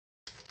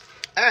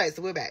All right,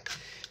 so we're back.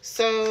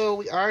 So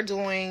we are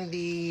doing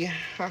the,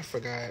 I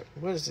forgot,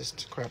 what is this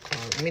crap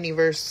called?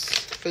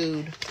 MiniVerse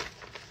food.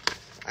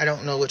 I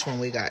don't know which one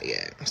we got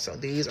yet. So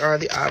these are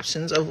the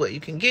options of what you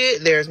can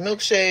get. There's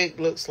milkshake,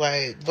 looks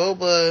like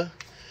boba,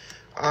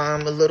 a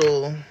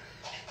little,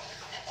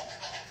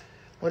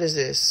 what is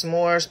this?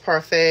 S'mores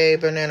parfait,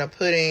 banana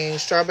pudding,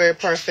 strawberry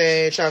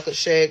parfait, chocolate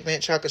shake,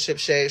 mint chocolate chip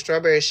shake,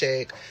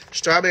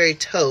 strawberry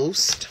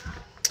toast,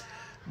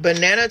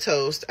 banana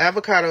toast,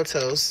 avocado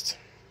toast.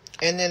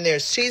 And then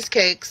there's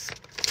cheesecakes,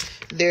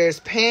 there's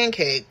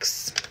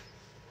pancakes,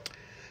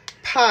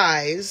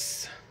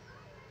 pies,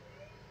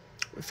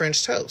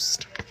 French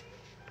toast.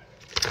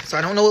 So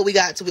I don't know what we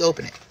got till we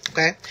open it,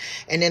 okay?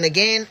 And then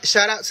again,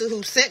 shout out to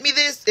who sent me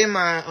this in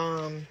my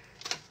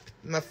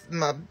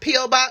my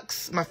P.O.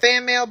 box, my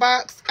fan mail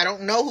box. I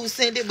don't know who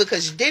sent it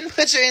because you didn't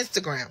put your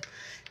Instagram.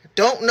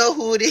 Don't know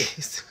who it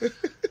is.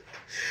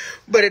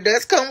 But it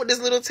does come with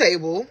this little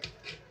table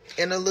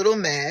and a little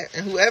mat,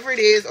 and whoever it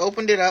is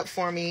opened it up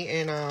for me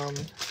and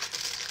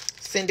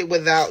send it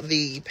without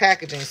the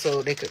packaging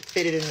so they could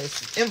fit it in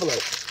this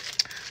envelope,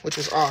 which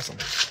was awesome.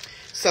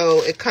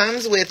 So it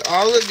comes with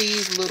all of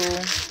these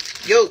little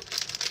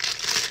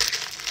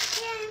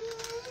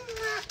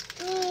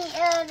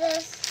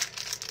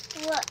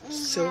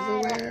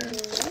silverware.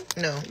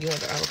 No, you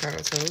want the avocado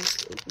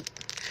toast?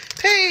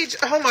 Paige,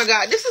 oh my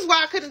god, this is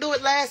why I couldn't do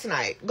it last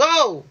night.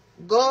 Go.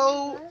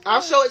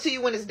 I'll show it to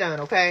you when it's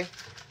done, okay?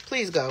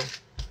 Please go.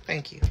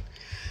 Thank you.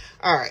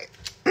 All right.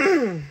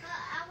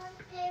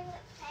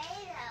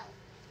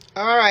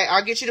 All right,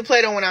 I'll get you the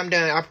Play-Doh when I'm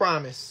done. I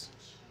promise.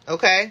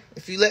 Okay?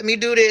 If you let me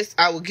do this,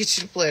 I will get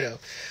you the Play-Doh.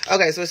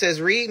 Okay, so it says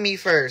read me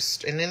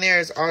first. And then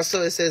there's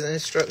also, it says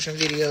instruction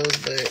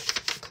videos, but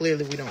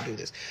clearly we don't do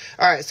this.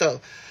 All right, so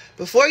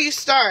before you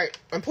start,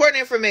 important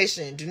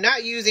information. Do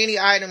not use any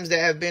items that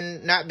have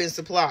not been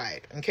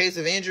supplied. In case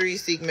of injury,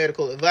 seek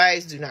medical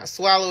advice. Do not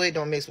swallow it.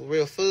 Don't mix with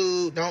real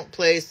food. Don't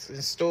place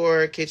and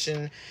store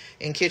kitchen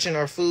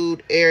or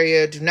food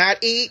area. Do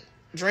not eat,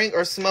 drink,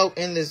 or smoke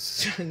in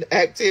this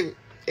activity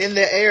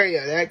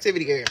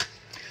area.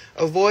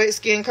 Avoid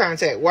skin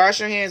contact. Wash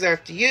your hands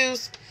after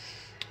use.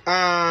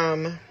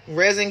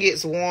 Resin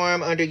gets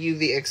warm under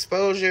UV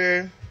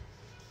exposure.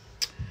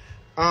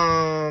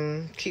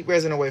 Keep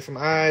resin away from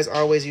eyes.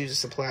 Always use a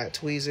supplied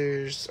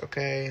tweezers.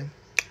 Okay.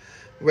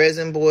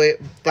 Resin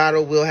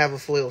bottle will have a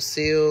foil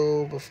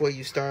seal. Before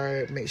you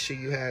start, make sure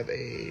you have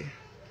a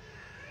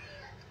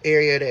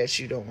area that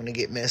you don't want to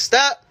get messed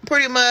up.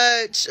 Pretty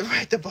much.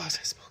 Right, the boss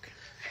has spoken.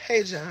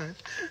 Hey, John.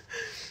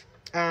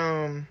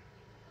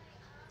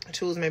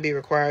 Tools may be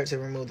required to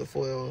remove the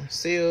foil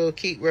seal.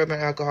 Keep rubbing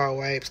alcohol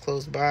wipes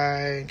close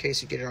by in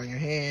case you get it on your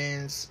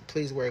hands.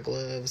 Please wear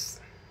gloves.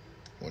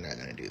 We're not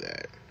going to do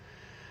that.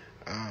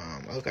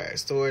 Okay,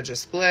 storage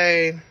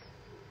display.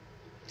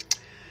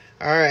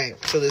 All right,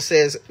 so this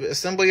says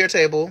assemble your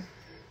table.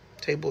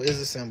 Table is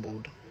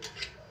assembled.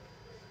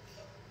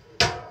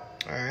 All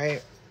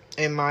right,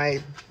 and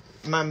my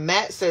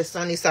mat says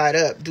sunny side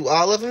up. Do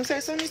all of them say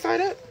sunny side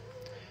up?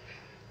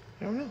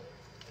 I don't know.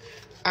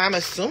 I'm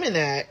assuming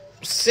that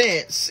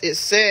since it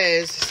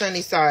says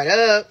sunny side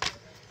up.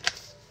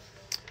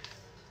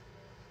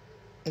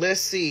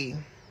 Let's see.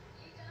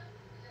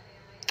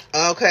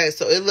 Okay,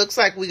 so it looks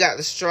like we got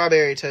the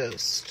strawberry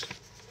toast.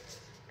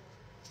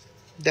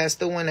 That's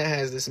the one that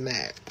has this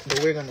mat, but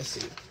we're gonna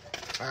see.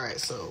 All right,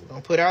 so we're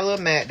gonna put our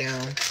little mat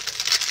down.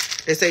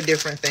 They say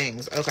different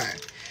things. Okay,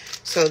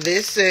 so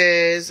this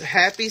says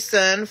Happy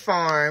Sun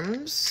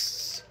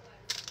Farms,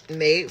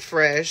 made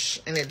fresh,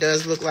 and it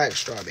does look like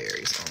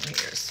strawberries on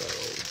here.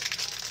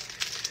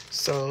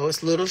 So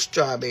it's little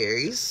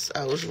strawberries.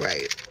 I was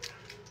right.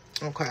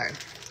 Okay.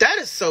 That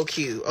is so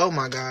cute. Oh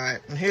my god.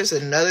 And here's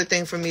another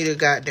thing for me to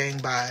god dang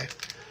buy.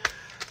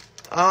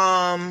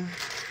 I'll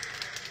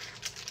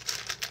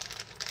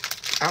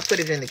put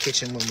it in the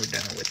kitchen when we're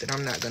done with it.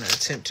 I'm not going to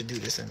attempt to do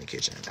this in the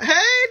kitchen. Hey,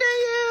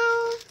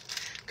 Danielle.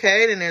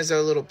 Okay, then there's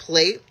our little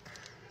plate.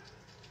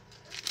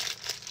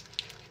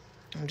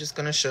 I'm just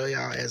going to show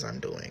y'all as I'm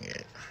doing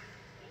it.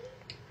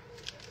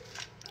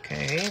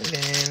 Okay,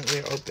 then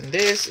we'll open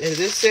this. And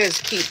this says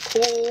keep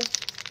cool.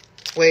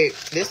 Wait,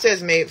 this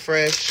says made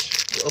fresh.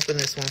 We'll open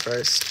this one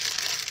first.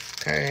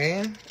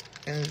 Okay.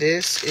 And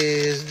this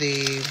is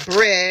the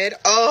bread.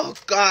 Oh,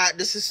 God.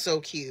 This is so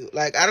cute.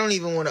 Like, I don't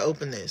even want to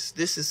open this.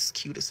 This is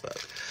cute as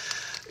fuck.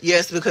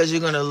 Yes, because you're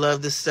going to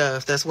love this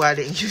stuff. That's why I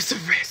didn't use the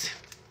resin.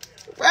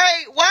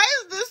 Right? Why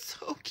is this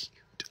so cute?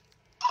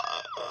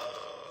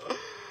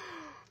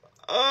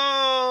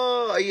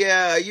 Oh,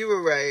 yeah. You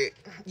were right.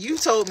 You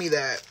told me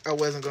that I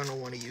wasn't going to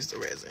want to use the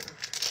resin.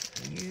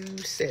 You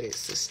said it,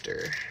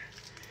 sister.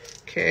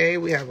 Okay,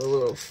 we have a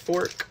little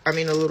fork. A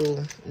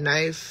little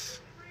knife.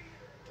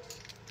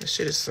 This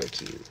shit is so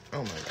cute.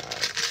 Oh my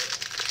god.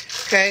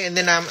 Okay, and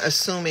then I'm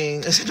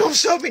assuming, don't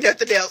show me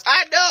nothing else.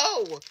 I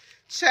know!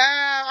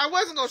 Child, I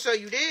wasn't going to show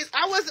you this.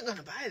 I wasn't going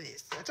to buy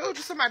this. I told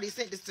you somebody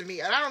sent this to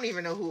me, and I don't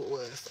even know who it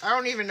was. I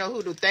don't even know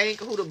who to thank,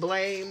 who to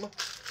blame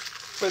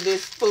for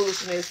this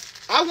foolishness.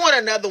 I want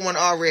another one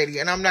already,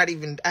 and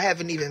I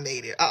haven't even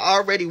made it. I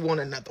already want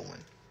another one.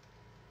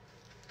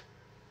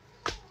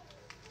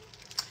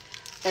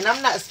 And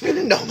I'm not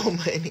spending no more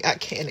money. I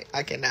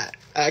cannot.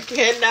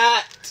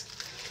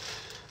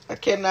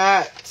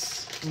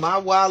 My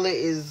wallet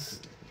is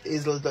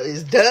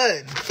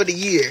done for the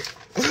year.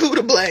 Who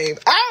to blame?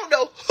 I don't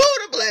know who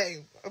to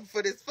blame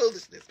for this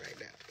foolishness right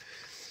now.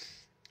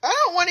 I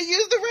don't want to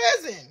use the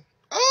resin.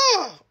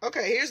 Oh,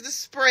 okay. Here's the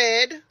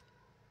spread.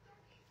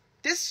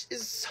 This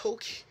is so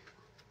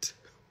cute.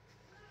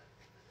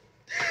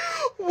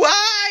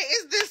 Why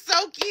is this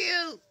so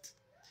cute?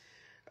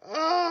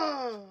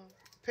 Oh,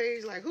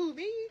 Paige, like, who,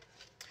 me?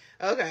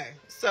 Okay,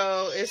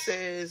 so it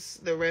says,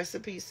 the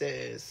recipe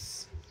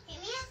says, can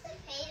we have some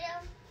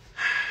potato?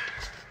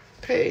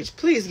 Paige,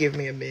 please give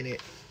me a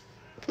minute.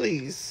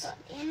 Please.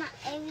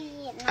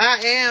 I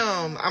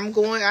am.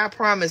 I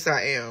promise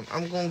I am.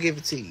 I'm going to give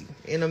it to you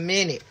in a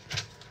minute.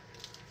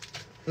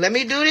 Let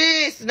me do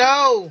this.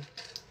 No.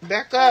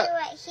 Back up.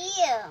 Right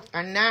here.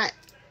 I'm not.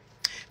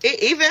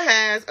 It even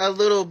has a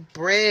little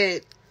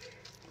bread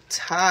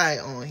tie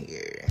on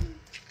here.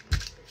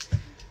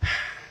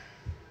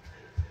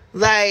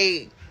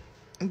 Like,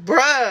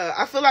 bruh,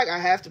 I feel like I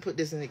have to put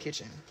this in the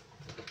kitchen.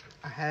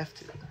 I have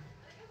to.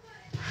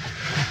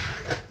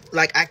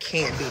 Like, I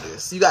can't do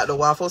this. You got the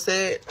waffle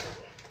set?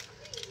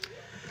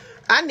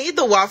 I need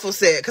the waffle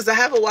set because I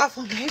have a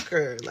waffle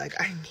maker. Like,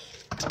 I need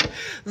it.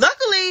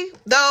 Luckily,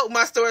 though,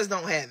 my stores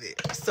don't have it.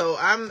 So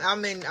I'm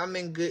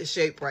in good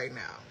shape right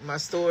now. My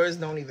stores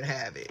don't even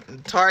have it.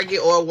 Target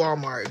or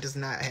Walmart does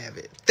not have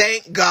it.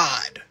 Thank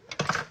God.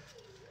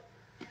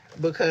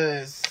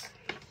 Because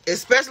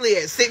especially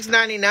at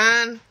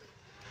 $6.99,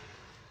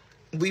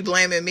 we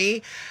blaming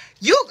me.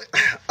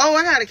 Oh,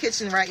 I got a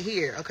kitchen right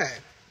here. Okay.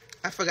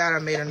 I forgot I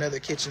made another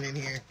kitchen in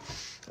here.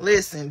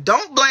 Listen,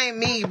 don't blame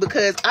me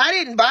because I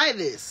didn't buy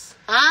this.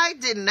 I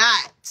did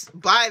not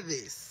buy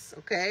this,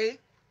 okay?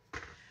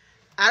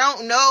 I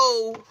don't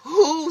know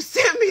who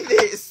sent me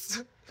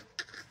this.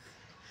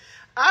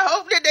 I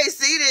hope that they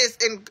see this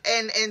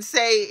and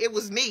say it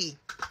was me.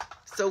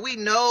 So we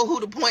know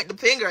who to point the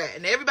finger at.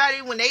 And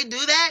everybody, when they do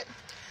that,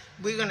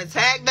 we're going to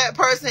tag that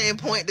person and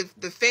point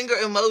the finger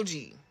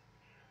emoji.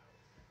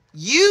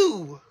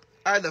 You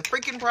are the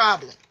freaking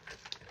problem.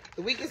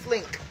 The weakest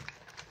link.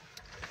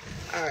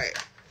 All right.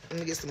 Let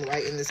me get some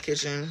light in this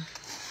kitchen.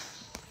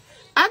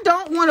 I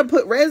don't want to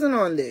put resin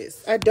on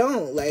this. I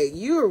don't. Like,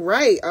 you're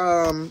right,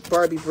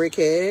 Barbie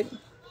Brickhead.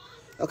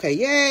 Okay,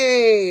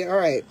 yay. All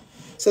right.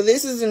 So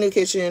this is the new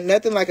kitchen.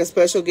 Nothing like a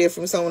special gift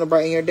from someone to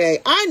brighten your day.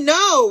 I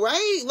know,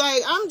 right?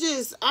 Like,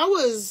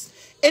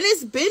 and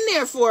it's been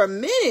there for a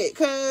minute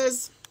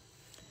because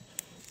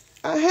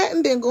I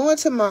hadn't been going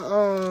to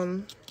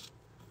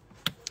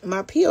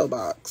my P.O.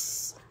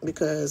 box.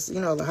 Because,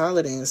 you know, the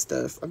holiday and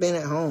stuff. I've been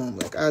at home.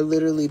 Like, I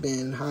literally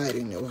been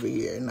hiding over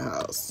here in the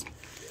house.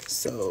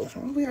 So,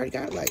 we already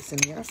got lights in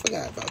here. I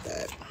forgot about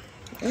that.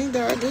 Ain't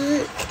that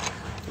good?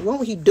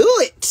 Won't he do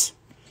it?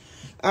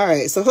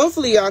 Alright, so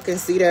hopefully y'all can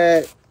see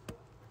that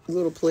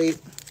little plate.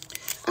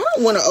 I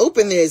don't want to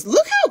open this.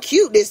 Look how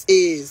cute this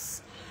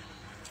is.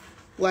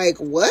 Like,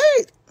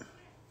 what?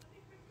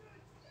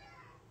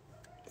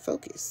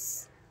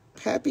 Focus.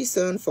 Happy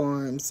Sun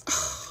Farms.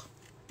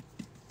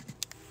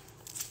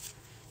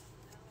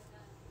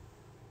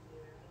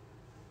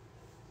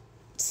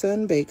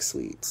 Sun Baked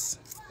Sweets.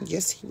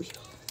 Yes, he will.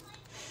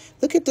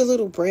 Look at the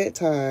little bread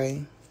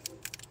tie.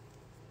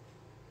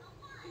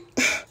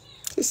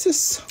 This is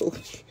so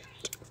cute.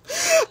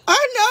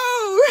 I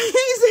know.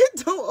 He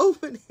said don't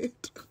open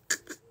it.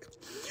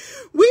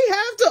 We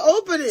have to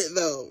open it,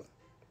 though.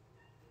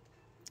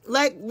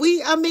 Like,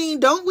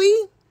 don't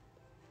we?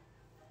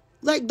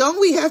 Like, don't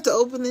we have to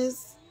open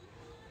this?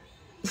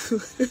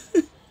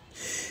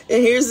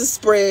 And here's the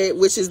spread,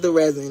 which is the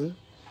resin.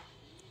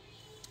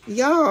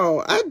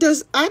 Y'all, I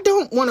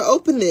don't want to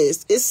open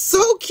this. It's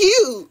so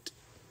cute.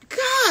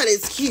 God,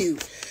 it's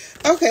cute.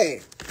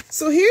 Okay,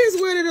 so here's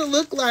what it'll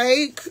look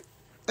like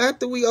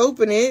after we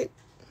open it.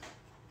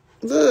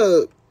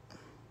 Look.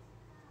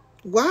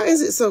 Why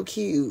is it so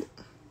cute?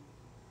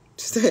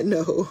 Just that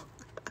no.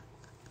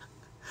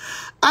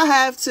 I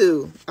have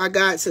to. I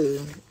got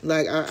to.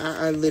 Like,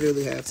 I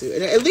literally have to.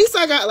 And at least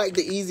I got, like,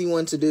 the easy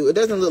one to do. It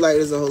doesn't look like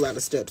there's a whole lot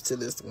of steps to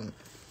this one.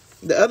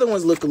 The other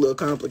ones look a little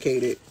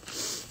complicated.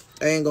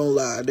 I ain't gonna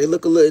lie. They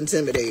look a little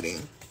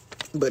intimidating.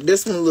 But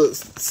this one looks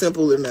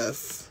simple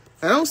enough.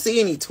 I don't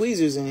see any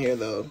tweezers in here,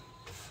 though.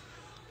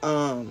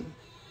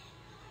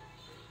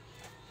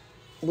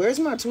 Where's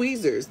my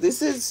tweezers?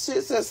 This is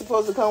shit that's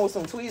supposed to come with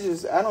some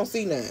tweezers. I don't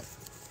see that.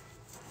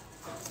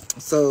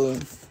 So,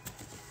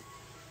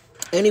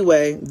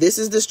 anyway, this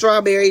is the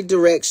strawberry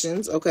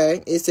directions,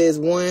 okay? It says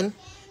 1,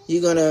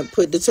 you're going to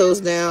put the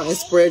toast down and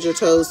spread your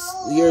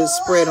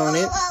spread on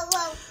it.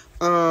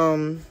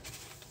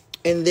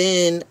 And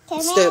then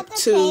step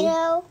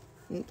 2,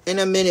 in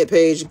a minute,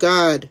 Paige,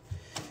 God.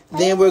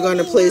 Then we're going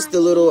to place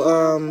the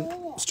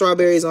little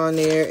strawberries on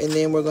there, and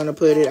then we're going to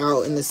put it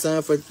out in the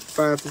sun for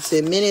 5 to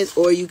 10 minutes,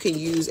 or you can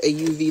use a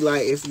UV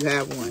light if you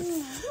have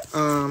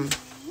one.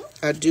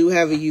 I do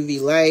have a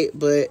UV light,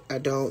 but I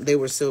don't. They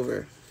were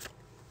silver.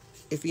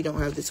 If you don't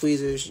have the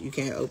tweezers, you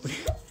can't open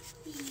it.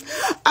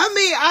 I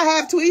mean, I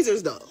have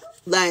tweezers, though.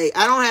 Like,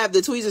 I don't have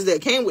the tweezers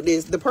that came with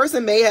this. The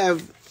person may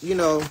have, you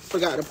know,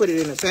 forgot to put it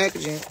in the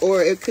packaging.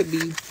 Or it could be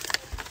in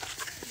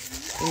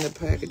the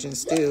packaging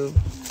still.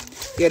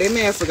 Yeah, they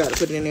may have forgot to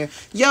put it in there.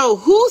 Yo,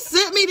 who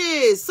sent me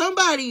this?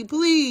 Somebody,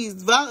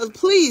 please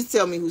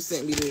tell me who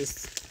sent me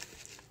this.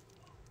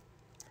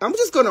 I'm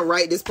just going to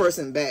write this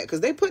person back because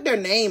they put their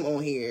name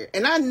on here.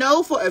 And I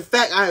know for a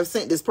fact I have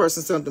sent this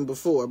person something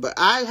before, but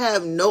I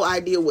have no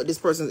idea what this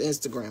person's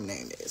Instagram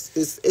name is.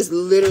 It's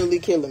literally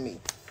killing me.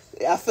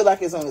 I feel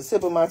like it's on the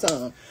tip of my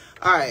tongue.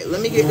 All right, let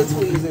me get the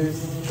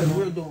tweezers because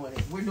we're doing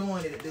it. We're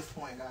doing it at this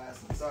point, guys.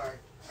 I'm sorry.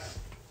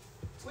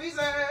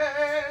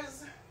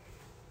 Tweezers.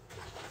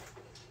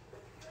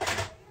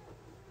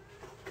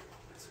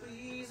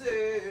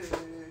 Tweezers.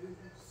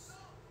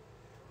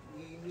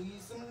 We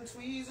need some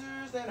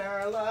tweezers in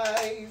our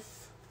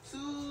life to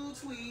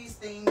tweeze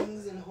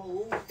things and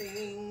hold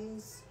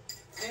things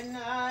and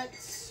not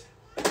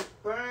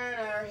burn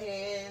our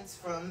hands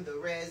from the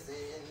resin.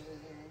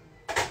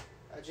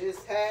 I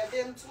just had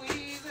them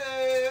tweezers.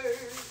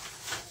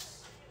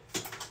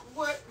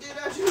 What did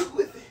I do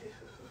with it?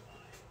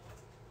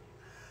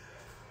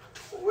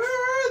 Where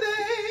are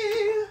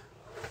they?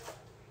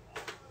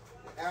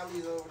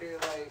 Allie's over there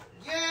like,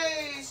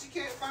 yay, she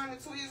can't find the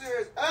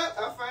tweezers. Oh,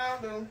 I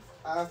found them.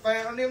 I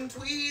found them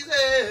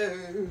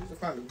tweezers. I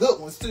found the good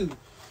ones too.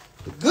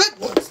 The good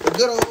ones. The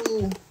good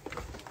old,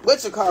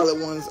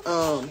 whatchamacallit ones.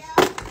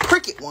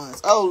 Cricket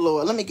ones. Oh,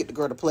 Lord. Let me get the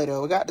girl to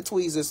Play-Doh. I got the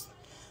tweezers.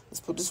 Let's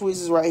put the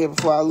tweezers right here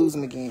before I lose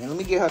them again. Let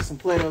me get her some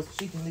Play-Doh so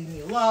she can leave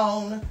me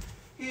alone.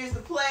 Here's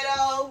the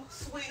Play-Doh,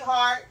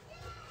 sweetheart.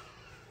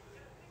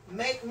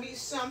 Make me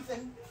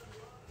something.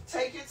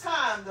 Take your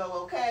time, though,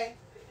 okay?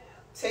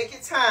 Take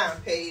your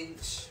time,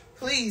 Paige.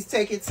 Please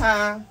take your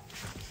time.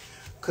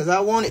 Because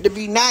I want it to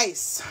be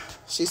nice.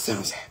 She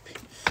sounds happy.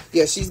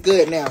 Yeah, she's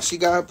good now. She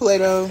got her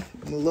Play-Doh. I'm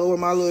going to lower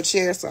my little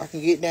chair so I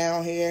can get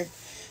down here.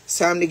 It's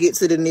time to get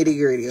to the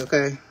nitty-gritty,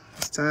 okay?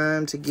 It's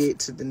time to get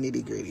to the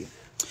nitty-gritty.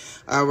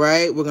 All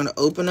right, we're going to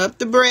open up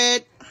the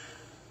bread.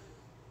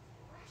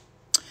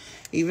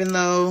 Even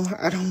though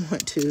I don't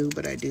want to,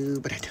 but I do,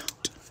 but I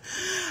don't.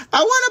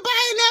 I want to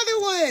buy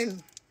another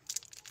one.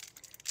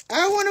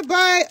 I want to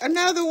buy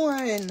another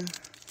one.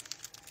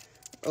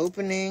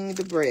 Opening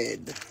the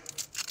bread.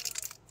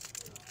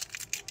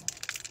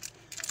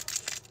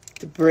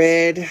 The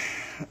bread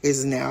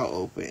is now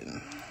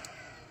open.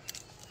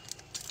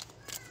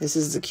 This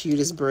is the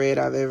cutest bread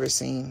I've ever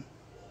seen.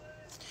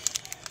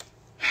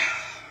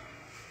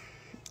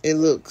 It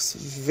looks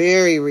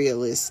very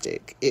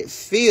realistic. It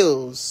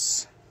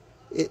feels...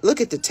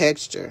 look at the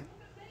texture.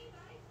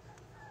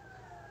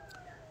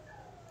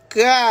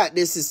 God,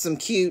 this is some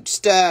cute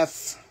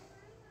stuff.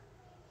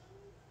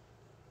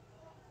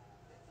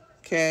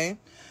 Okay.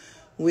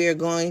 We are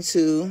going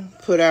to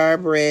put our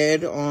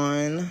bread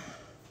on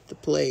the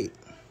plate.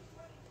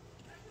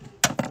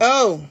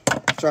 Oh,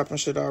 dropping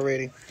shit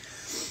already.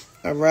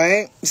 All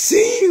right.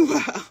 See?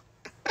 Wow.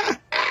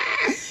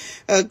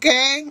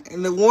 Okay.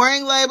 And the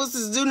warning label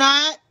says, do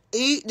not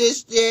eat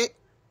this shit.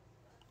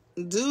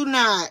 Do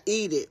not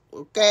eat it.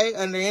 Okay.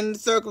 Under any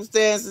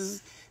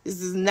circumstances, this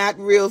is not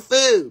real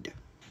food.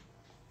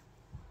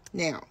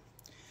 Now.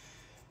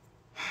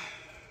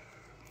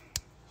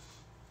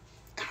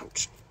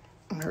 Ouch.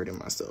 I'm hurting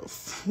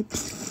myself.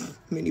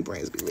 Mini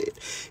brains be lit.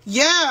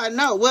 Yeah,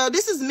 no. Well,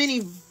 this is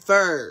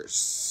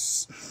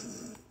MiniVerse.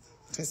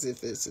 As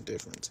if it's a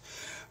difference.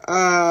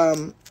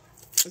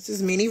 This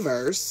is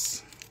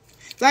MiniVerse.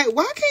 Like,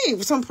 why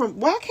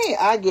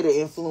can't I get an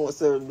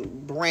influencer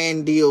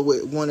brand deal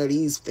with one of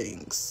these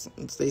things?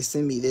 They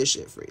send me this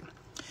shit free.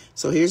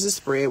 So here's the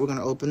spread. We're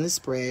gonna open the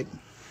spread.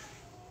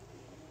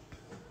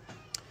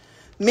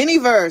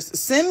 MiniVerse,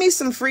 send me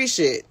some free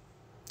shit.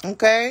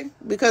 Okay?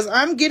 Because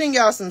I'm getting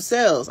y'all some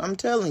sales. I'm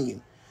telling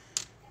you.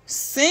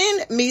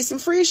 Send me some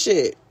free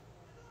shit.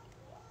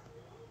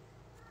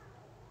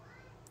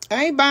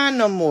 I ain't buying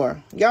no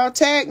more. Y'all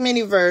tag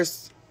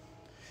MiniVerse.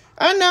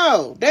 I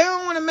know. They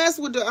don't want to mess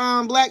with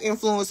the black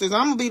influencers.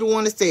 I'm going to be the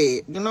one to say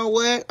it. You know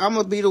what? I'm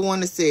going to be the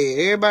one to say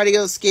it. Everybody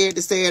else scared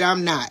to say it.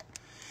 I'm not.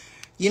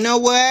 You know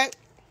what?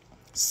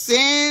 It's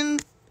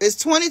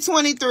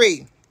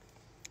 2023.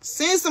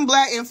 Send some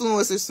black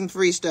influencers some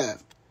free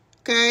stuff.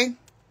 Okay?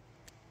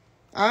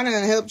 I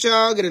done helped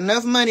y'all get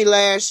enough money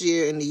last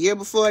year and the year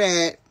before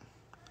that.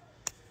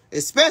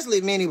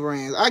 Especially mini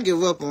brands. I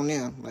give up on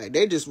them. Like,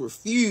 they just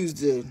refuse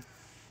to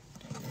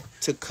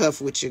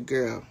cuff with your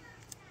girl.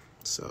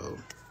 So,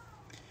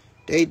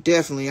 they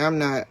definitely, I'm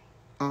not,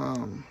 I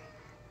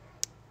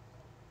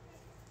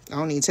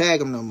don't even tag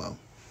them no more.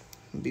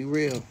 Be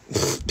real.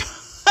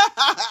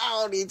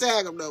 I don't even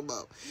tag them no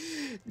more.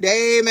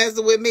 They ain't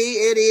messing with me.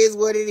 It is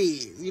what it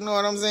is. You know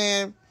what I'm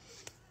saying?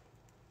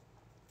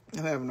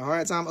 I'm having a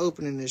hard time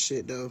opening this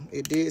shit, though.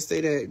 It did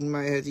say that you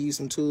might have to use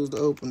some tools to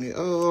open it.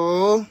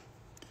 Oh.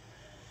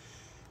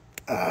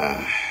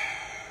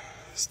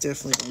 It's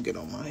definitely gonna get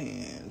on my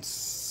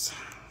hands.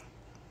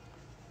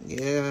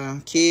 Yeah,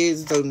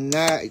 kids do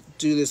not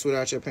do this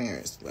without your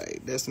parents.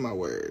 Like, that's my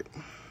word.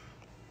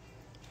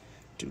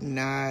 Do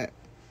not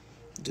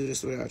do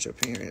this without your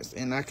parents.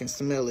 And I can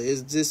smell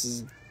it. This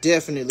is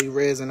definitely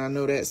resin. I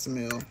know that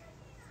smell.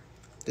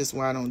 That's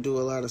why I don't do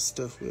a lot of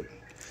stuff with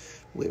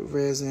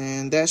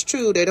resin. That's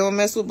true. They don't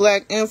mess with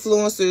black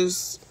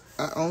influencers.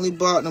 I only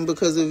bought them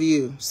because of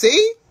you.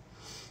 See?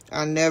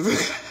 I never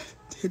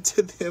got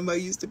into them. I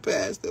used to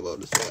pass them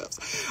on the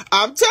shelves.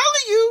 I'm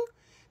telling you.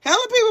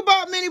 Hella people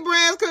bought mini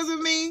brands because of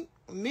me.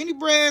 Mini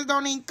brands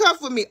don't even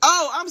cuff with me.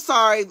 Oh, I'm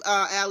sorry,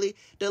 Allie.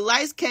 The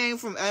lights came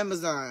from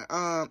Amazon.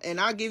 And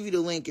I'll give you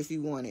the link if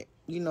you want it.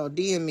 You know,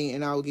 DM me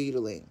and I will give you the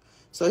link.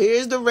 So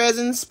here's the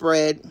resin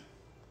spread.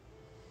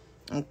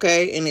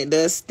 Okay, and it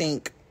does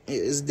stink. It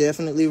is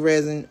definitely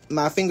resin.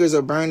 My fingers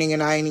are burning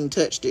and I ain't even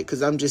touched it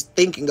because I'm just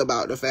thinking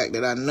about the fact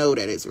that I know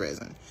that it's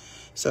resin.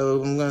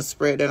 So I'm going to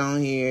spread that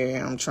on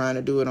here. I'm trying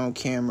to do it on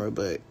camera,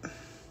 but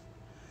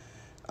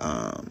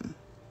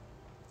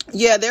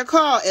yeah, they're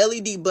called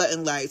LED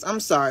button lights. I'm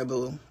sorry,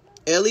 boo.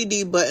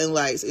 LED button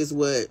lights is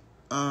what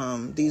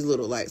these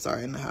little lights are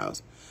in the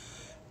house.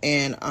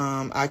 And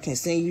I can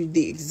send you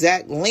the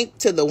exact link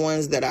to the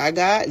ones that I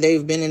got.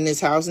 They've been in this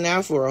house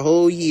now for a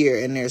whole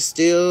year and they're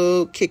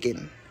still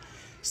kicking.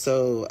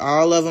 So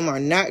all of them are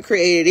not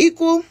created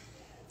equal.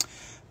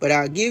 But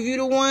I'll give you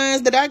the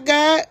ones that I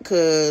got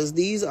because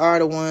these are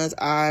the ones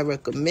I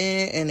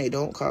recommend and they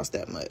don't cost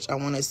that much. I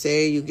want to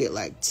say you get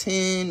like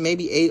 10,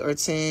 maybe 8 or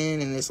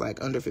 10, and it's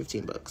like under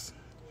 15 bucks.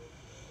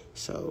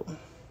 So,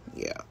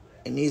 yeah.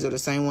 And these are the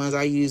same ones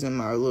I use in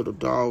my little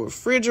doll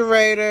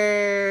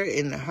refrigerator,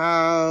 in the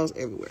house,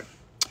 everywhere.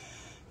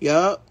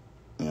 Yup.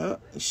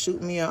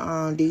 Shoot me a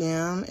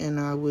DM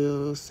and I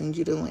will send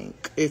you the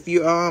link. If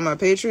you're on my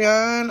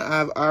Patreon,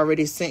 I've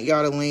already sent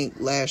y'all the link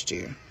last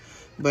year.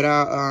 But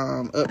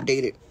I'll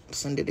update it,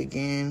 send it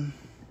again.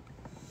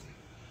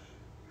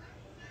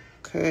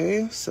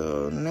 Okay,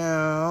 so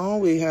now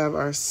we have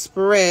our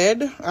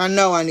spread. I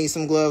know I need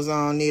some gloves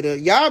on, Nita.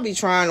 Y'all be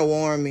trying to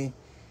warn me.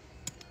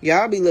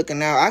 Y'all be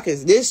looking out.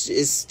 This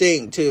is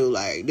stink too.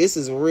 Like, this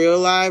is real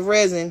live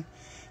resin.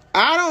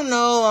 I don't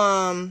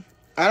know.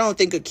 I don't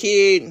think a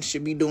kid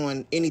should be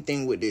doing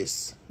anything with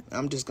this.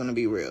 I'm just gonna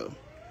be real.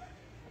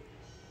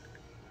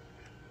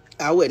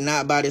 I would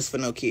not buy this for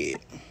no kid.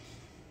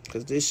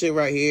 Because this shit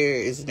right here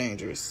is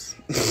dangerous.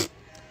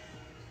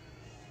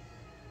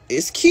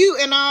 It's cute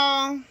and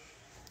all.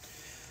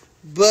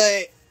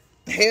 But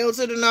hell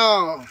to the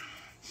no.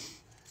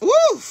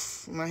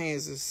 Woof! My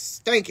hands is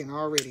stinking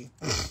already.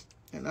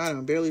 And I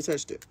done barely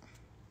touched it.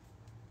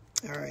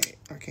 Alright.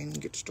 I can't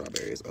even get the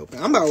strawberries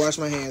open. I'm about to wash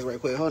my hands right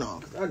quick. Hold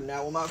on. I do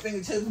not want my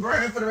fingertips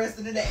burning for the rest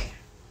of the day.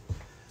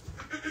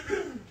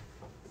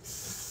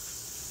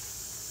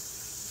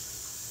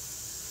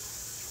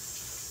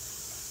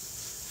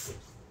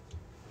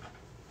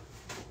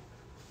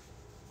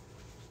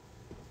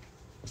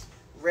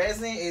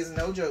 Resin is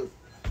no joke.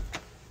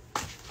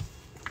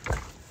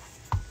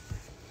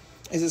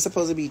 Is it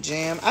supposed to be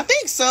jam? I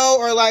think so,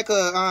 or like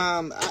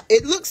a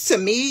it looks to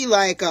me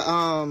like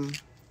a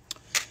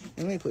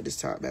let me put this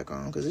top back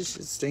on because it's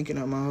just stinking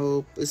up my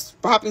whole. It's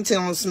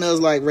Poppington smells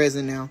like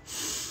resin now.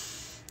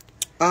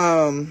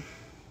 I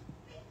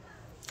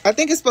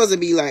think it's supposed to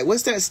be like,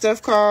 what's that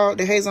stuff called?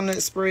 The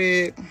hazelnut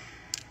spread.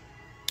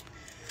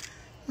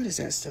 What is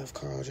that stuff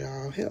called,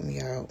 y'all? Help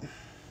me out.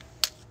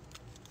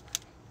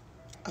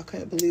 I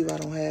can't believe I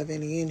don't have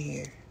any in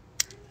here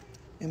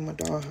in my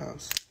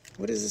dollhouse.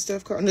 What is this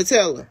stuff called?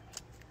 Nutella.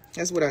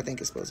 That's what I think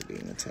it's supposed to be,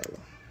 Nutella.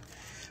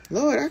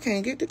 Lord, I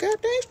can't get the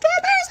goddamn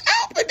strawberries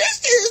out, but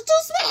this is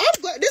too small.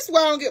 I'm glad. This is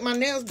why I don't get my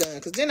nails done,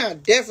 because then I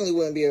definitely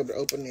wouldn't be able to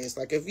open this.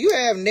 Like, if you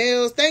have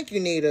nails, thank you,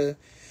 Nita.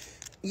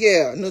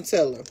 Yeah,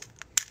 Nutella.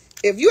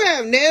 If you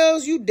have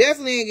nails, you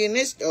definitely ain't getting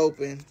this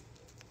open.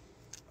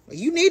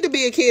 You need to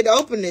be a kid to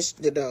open this,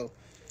 though.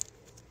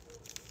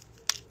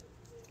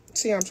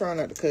 See, I'm trying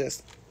not to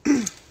cuss.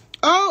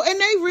 Oh, and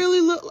they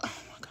really look... Oh,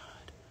 my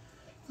God.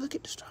 Look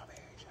at the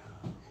strawberries,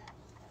 y'all.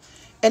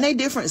 And they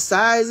different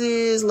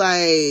sizes.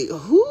 Like,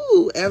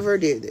 whoever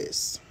did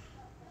this?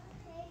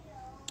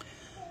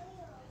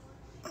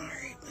 All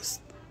right, let's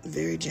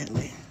very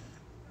gently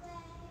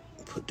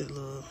put the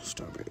little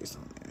strawberries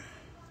on there.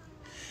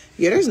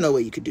 Yeah, there's no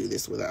way you could do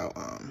this without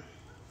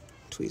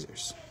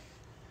tweezers.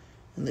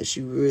 Unless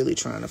you're really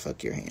trying to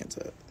fuck your hands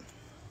up.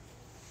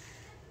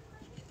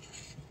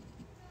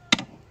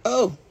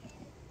 Oh.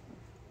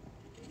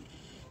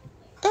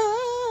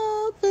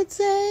 Oh,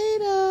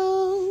 potato.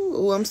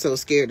 Oh, I'm so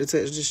scared to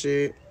touch this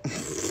shit.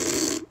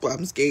 Well,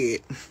 I'm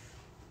scared.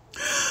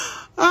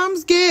 I'm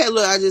scared.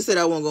 Look, I just said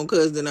I wasn't going to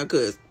cuss, then I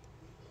cussed.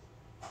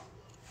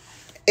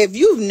 If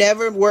you've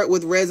never worked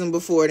with resin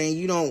before, then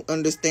you don't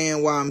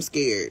understand why I'm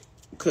scared.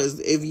 Because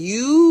if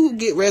you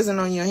get resin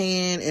on your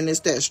hand and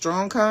it's that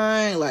strong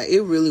kind, like,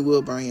 it really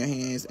will burn your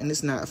hands. And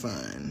it's not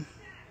fun.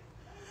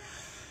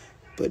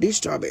 But these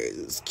strawberries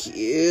is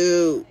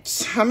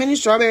cute. How many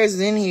strawberries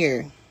is in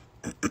here?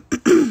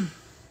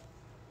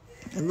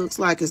 It looks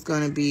like it's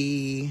going to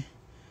be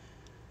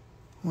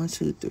 1,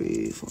 2,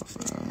 3, 4,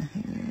 5.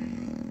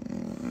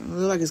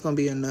 looks like it's gonna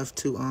be enough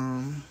to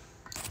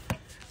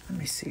let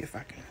me see if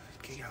I can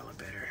get y'all a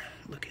better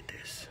look at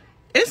this.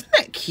 Isn't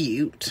that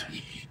cute?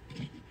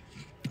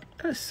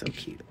 That's so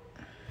cute.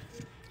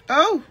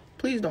 Oh,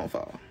 please don't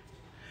fall.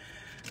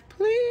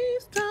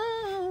 Please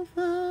don't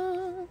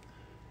fall.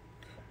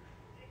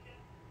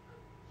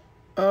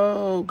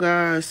 Oh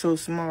God, so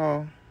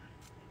small.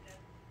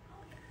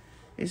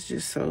 It's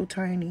just so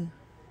tiny.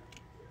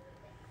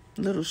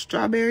 Little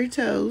strawberry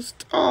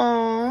toast.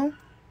 Aw.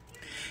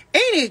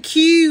 Ain't it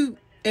cute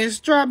and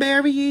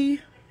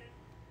strawberry?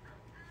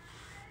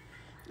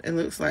 It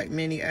looks like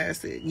mini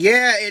acid.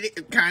 Yeah,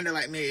 it kind of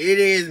like me. It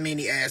is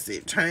mini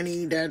acid.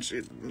 Tiny, that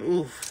shit.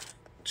 Oof.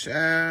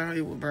 Child,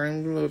 it will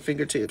burn your little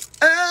fingertips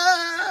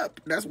up.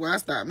 That's why I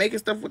stopped making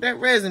stuff with that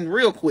resin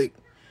real quick.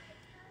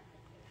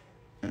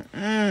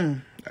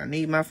 I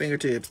need my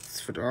fingertips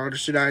for all the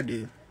shit I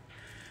do.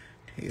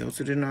 Hell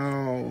to the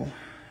no.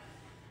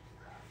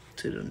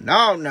 To the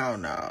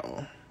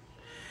no.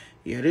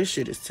 Yeah, this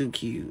shit is too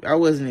cute. I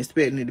wasn't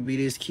expecting it to be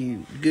this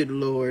cute. Good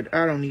Lord.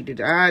 I don't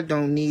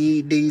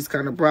need these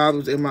kind of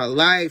problems in my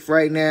life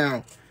right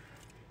now.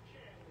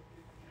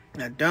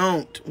 I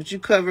don't. Would you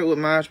cover it with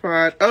Mod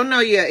Podge? Oh, no,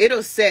 yeah.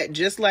 It'll set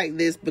just like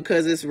this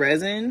because it's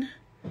resin.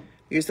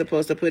 You're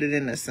supposed to put it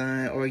in the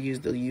sun or use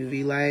the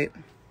UV light.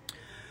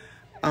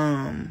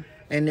 And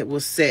it will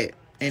set.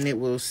 And it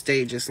will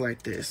stay just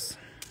like this.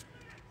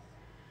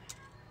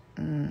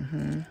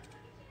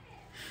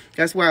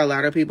 That's why a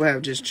lot of people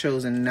have just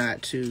chosen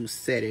not to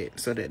set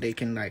it so that they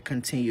can like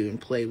continue and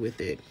play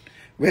with it.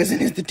 Resin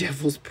is the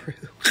devil's brew.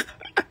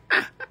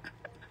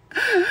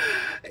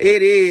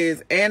 It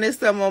is. And it's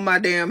some on my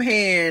damn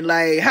hand.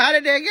 Like, how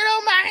did that get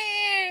on my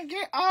hand?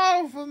 Get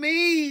off of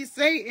me,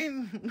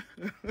 Satan.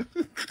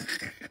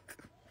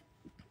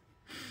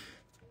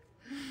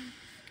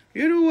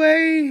 Get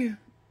away.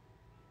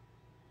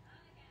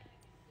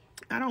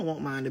 I don't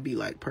want mine to be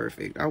like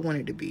perfect. I want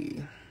it to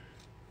be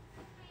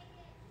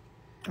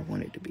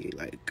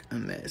like a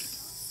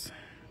mess.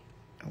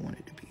 I want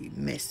it to be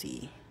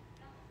messy.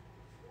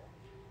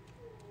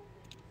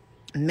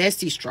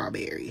 Messy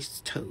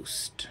strawberries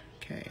toast.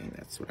 Okay,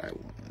 that's what I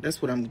want.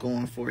 That's what I'm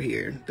going for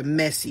here. The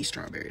messy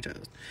strawberry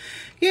toast.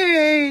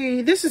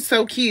 Yay! This is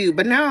so cute.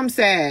 But now I'm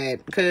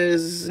sad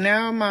because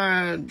now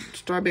my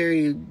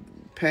strawberry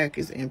pack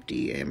is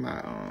empty and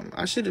my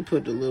I should have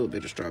put a little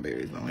bit of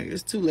strawberries on here.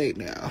 It's too late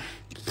now.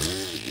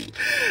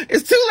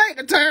 It's too late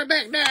to turn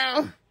back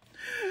now.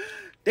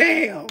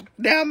 Damn.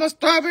 Now my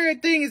strawberry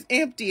thing is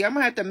empty. I'm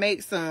gonna have to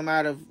make some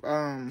out of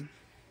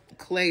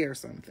clay or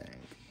something.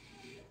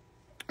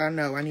 I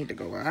know I need to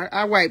go.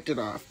 I wiped it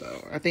off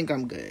though. I think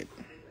I'm good.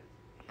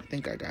 I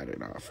think I got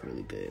it off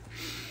really good.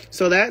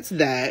 So that's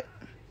that.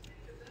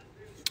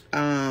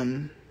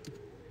 I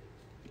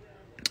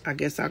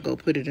guess I'll go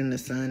put it in the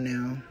sun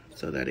now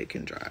so that it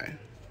can dry.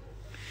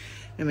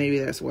 And maybe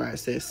that's why it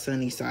says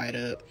sunny side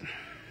up.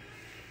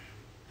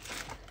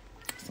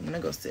 So I'm gonna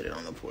go sit it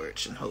on the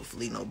porch and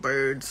hopefully no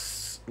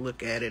birds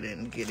look at it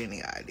and get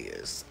any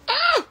ideas.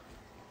 Ah!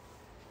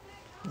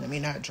 Let me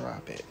not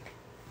drop it.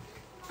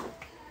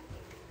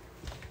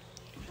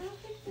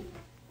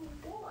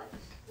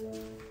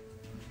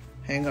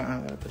 Hang on,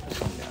 I gotta put this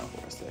one down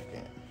for a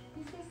second.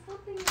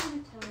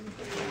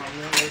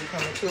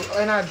 Coming too.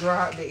 And I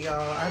dropped it, y'all.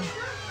 I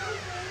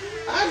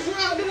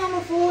dropped it on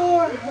the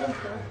floor.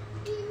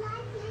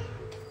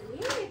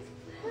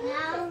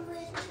 Now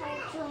we're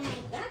trying to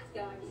make that's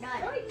going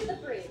straight to the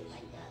fridge.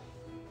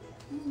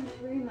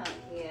 There's room up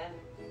here.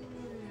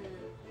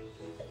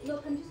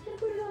 Look, I'm just going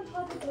to put it on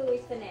top of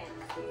Louis for now.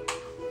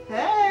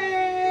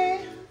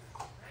 Hey!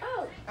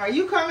 Oh! Are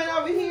you coming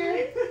over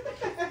here?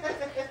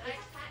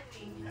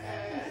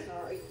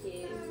 Sorry,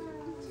 kid.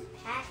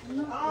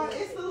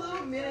 It's a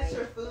little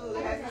miniature food.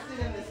 It has to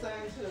sit in the sun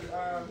to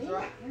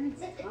dry.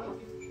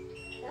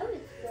 That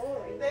was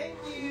sorry. Thank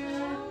you.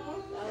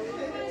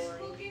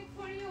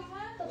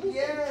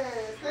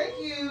 Yes, thank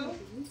you.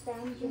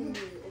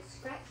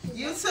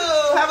 You too.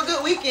 Have a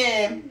good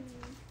weekend.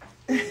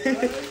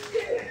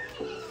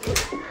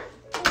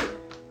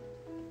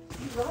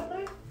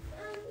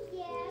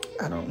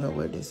 I don't know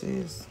what this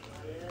is.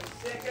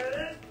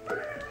 I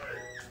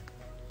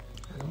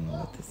don't know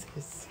what this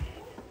is.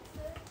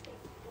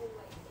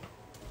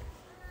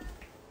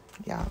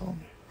 Y'all.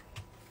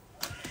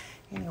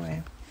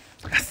 Anyway,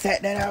 I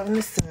sat that out in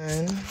the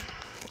sun.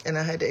 And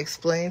I had to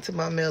explain to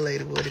my mail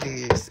lady what it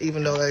is.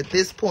 Even though at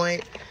this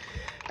point,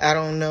 I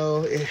don't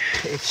know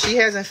if she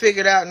hasn't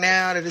figured out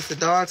now that it's a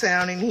dog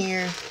town in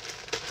here.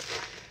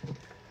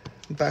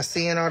 By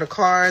seeing all the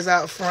cars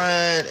out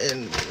front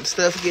and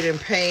stuff getting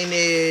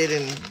painted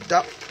and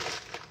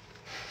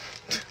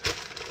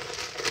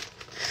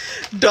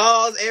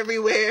dolls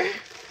everywhere.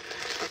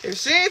 If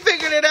she ain't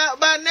figured it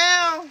out by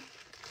now.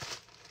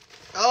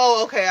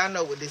 Oh, okay. I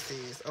know what this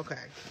is.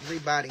 Okay.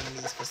 Rebodying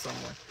these for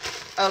someone.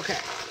 Okay.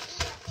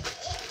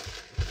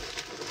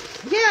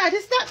 Yeah,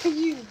 this not for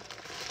you. No,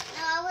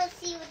 I want to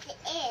see what it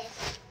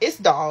is. It's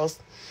dolls.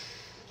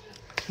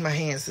 My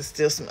hands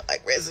still smell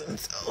like resin,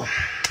 so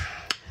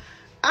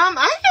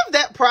I have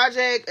that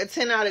project a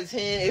 10 out of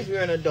 10 if you're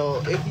an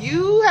adult. If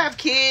you have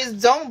kids,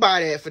 don't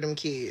buy that for them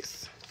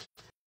kids.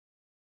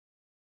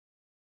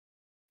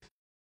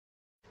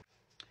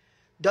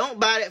 Don't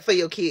buy that for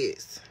your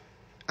kids.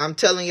 I'm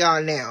telling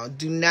y'all now.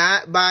 Do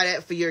not buy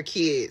that for your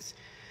kids.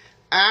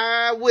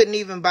 I wouldn't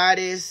even buy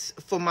this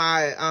for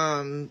my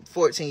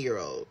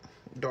 14-year-old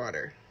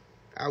daughter.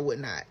 I would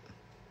not.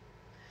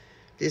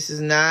 This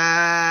is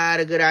not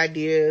a good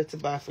idea to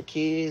buy for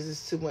kids.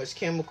 It's too much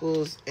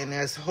chemicals. And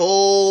this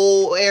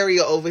whole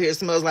area over here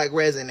smells like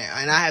resin now.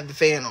 And I have the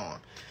fan on.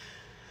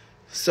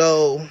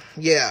 So,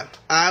 yeah.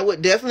 I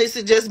would definitely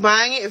suggest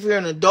buying it if you're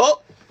an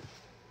adult.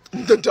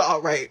 The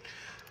dog, right.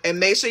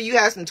 And make sure you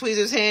have some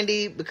tweezers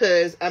handy.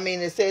 Because, I mean,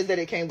 it says that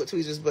it came with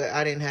tweezers. But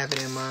I didn't have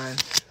it in mine.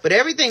 But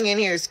everything in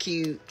here is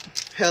cute.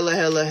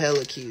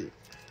 Hella cute.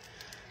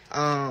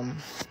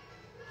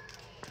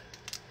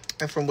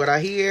 And from what I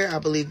hear, I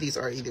believe these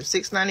are either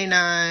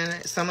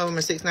 $6.99. Some of them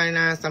are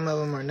 $6.99. Some of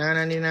them are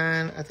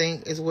 $9.99. I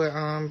think is what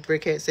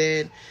Brickhead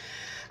said.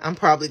 I'm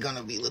probably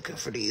gonna be looking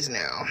for these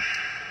now.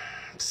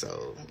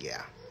 So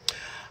yeah.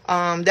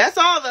 That's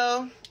all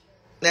though.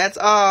 That's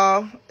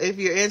all. If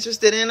you're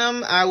interested in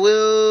them, I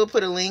will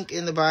put a link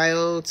in the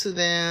bio to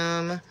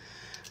them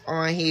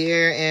on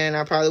here, and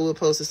I probably will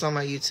post this on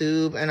my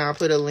YouTube, and I'll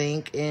put a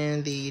link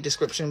in the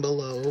description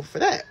below for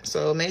that.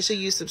 So make sure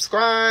you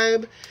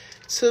subscribe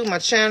to my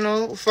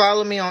channel.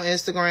 Follow me on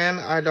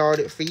Instagram. I dolled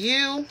it for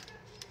you.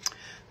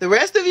 The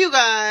rest of you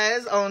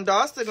guys on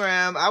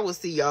Dostagram, I will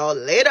see y'all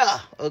later.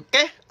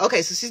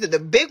 Okay, so she said the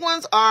big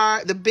ones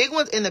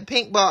in the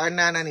pink ball are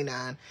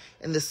 $9.99,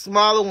 and the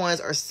smaller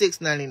ones are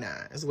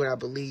 $6.99 is what I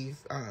believe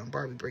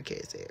Barbie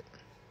Brickhead said.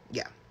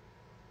 Yeah,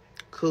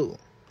 cool.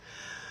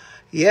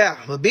 Yeah,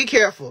 but be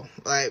careful.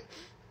 Like,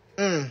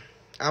 I'm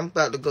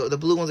about to go. The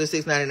blue ones are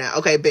 $6.99.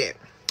 Okay, bet.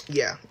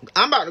 Yeah,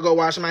 I'm about to go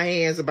wash my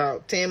hands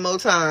about 10 more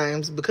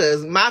times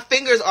because my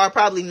fingers are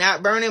probably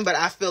not burning, but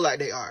I feel like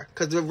they are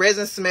because the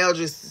resin smell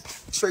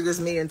just triggers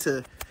me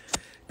into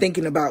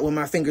thinking about when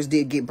my fingers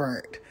did get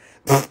burnt.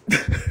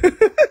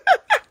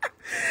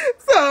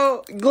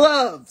 So,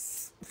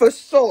 gloves for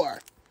sure.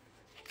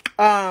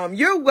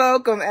 You're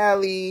welcome,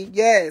 Allie.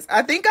 Yes,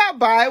 I think I'll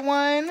buy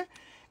one,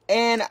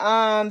 and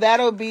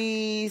that'll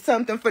be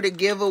something for the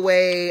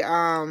giveaway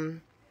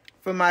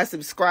for my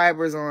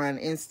subscribers on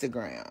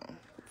Instagram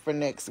for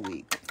next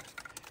week.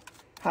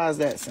 How's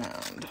that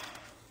sound?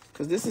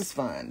 Because this is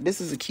fun.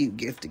 This is a cute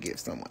gift to give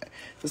someone.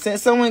 So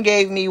since someone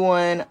gave me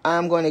one,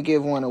 I'm going to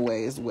give one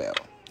away as well.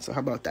 So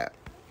how about that?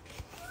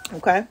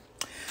 Okay.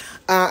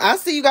 I'll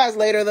see you guys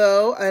later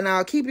though, and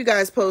I'll keep you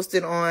guys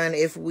posted on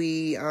if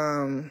we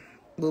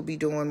will be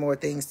doing more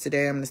things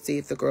today. I'm going to see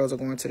if the girls are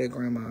going to their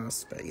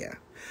grandma's, but yeah.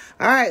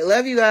 All right,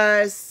 love you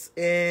guys,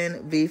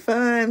 and be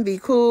fun, be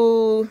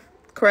cool,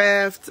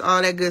 craft,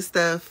 all that good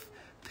stuff.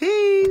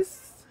 Peace.